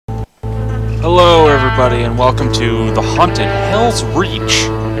Hello everybody and welcome to the Haunted Hell's Reach.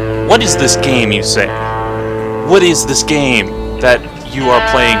 What is this game, you say? What is this game that you are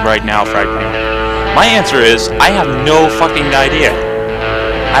playing right now, FragPenguin? My answer is, I have no fucking idea.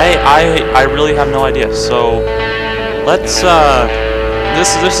 I really have no idea. So, let's,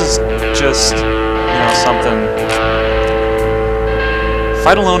 this is just, something.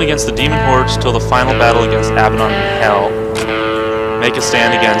 Fight alone against the demon hordes till the final battle against Abaddon in Hell. Make a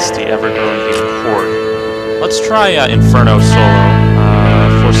stand against the ever-growing demon horde. Let's try Inferno solo.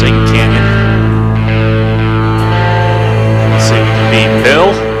 Forsaken Canyon. Let's see, we could be Bill.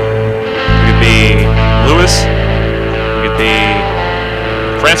 We could be Lewis. We could be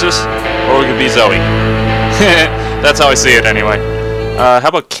Francis. Or we could be Zoe. That's how I see it anyway. How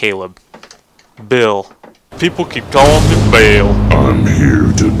about Caleb? Bill. People keep calling me Bale. I'm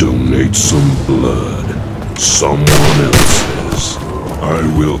here to donate some blood. Someone else's. I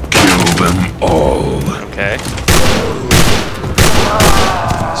will kill them all. Okay.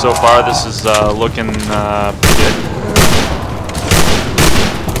 So far, this is looking pretty good.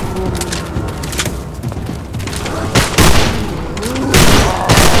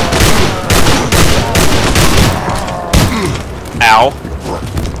 Ow.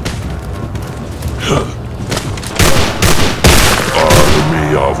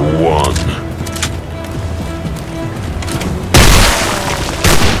 Army of one.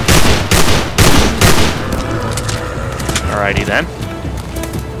 Alrighty then.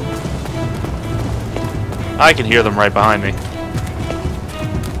 I can hear them right behind me.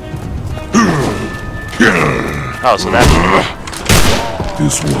 Oh, so that's...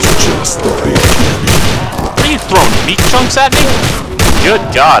 This was just the beginning. What are you throwing, meat chunks at me? Good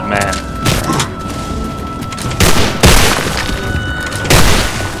God, man.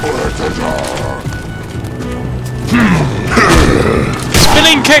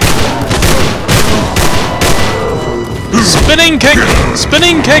 Spinning kick! Spinning kick!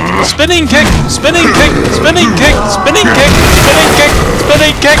 Spinning kick! Spinning kick! Spinning kick! Spinning kick! Spinning kick! Spinning kick!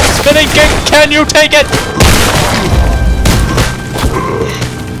 Spinning kick! Spinning kick! Can you take it?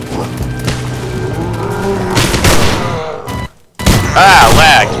 Ah,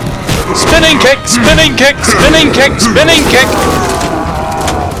 lag. Spinning kick! Spinning kick! Spinning kick! Spinning kick!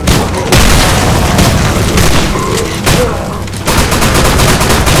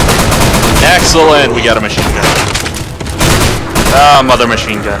 Excellent! We got a machine gun. Ah, mother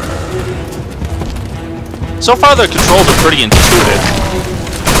machine gun. So far, the controls are pretty intuitive.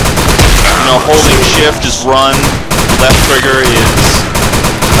 You know, holding shift is run. Left trigger is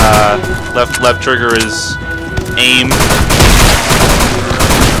left trigger is aim.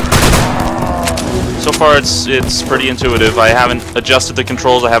 So far, it's pretty intuitive. I haven't adjusted the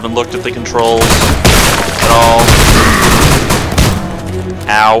controls. I haven't looked at the controls at all.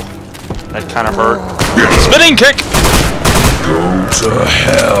 Ow, that kind of hurt. Spinning kick. Go to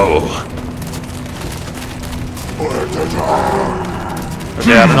hell.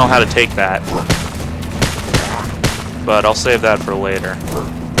 Okay, I don't know how to take that, but I'll save that for later.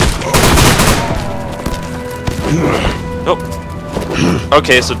 Oh.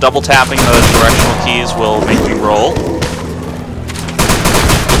 Okay, so double tapping the directional keys will make me roll.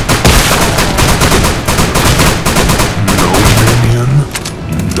 No minion,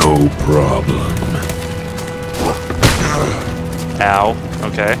 no problem. Ow.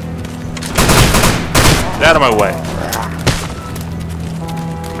 Okay. Get out of my way.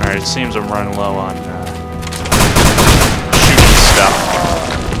 Alright, it seems I'm running low on shooting stuff.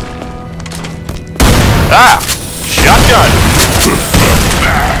 Ah! Shotgun!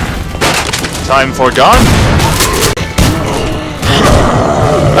 Time for gun?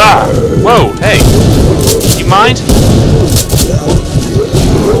 Ah! Whoa, hey! You mind?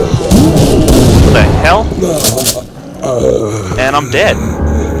 What the hell? And I'm dead.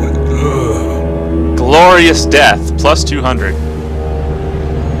 Glorious death, plus 200.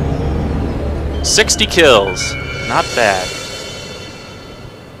 60 kills. Not bad.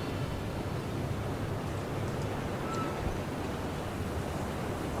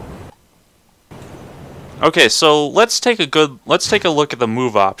 Okay, so let's take a look at the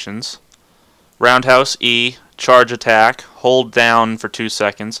move options. Roundhouse E, charge attack, hold down for 2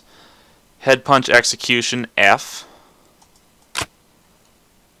 seconds. Head punch execution F.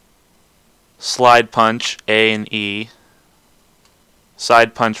 Slide punch, A and E.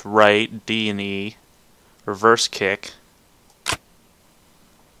 Side punch right, D and E. Reverse kick.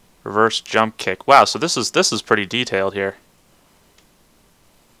 Reverse jump kick. Wow, so this is pretty detailed here.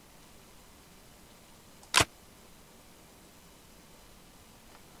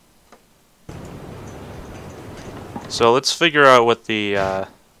 So let's figure out what the...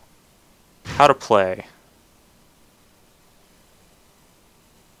 How to play.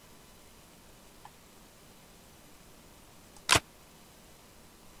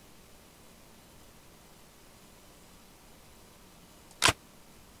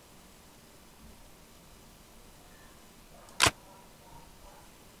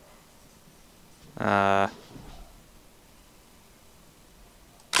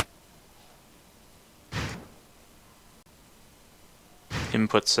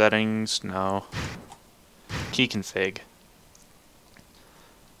 Input settings, no. Key config.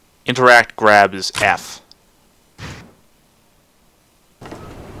 Interact grab is F.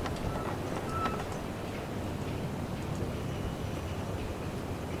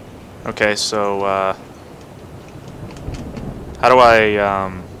 Okay, so, how do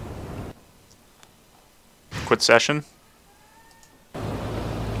I, quit session?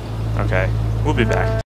 Okay, we'll be back.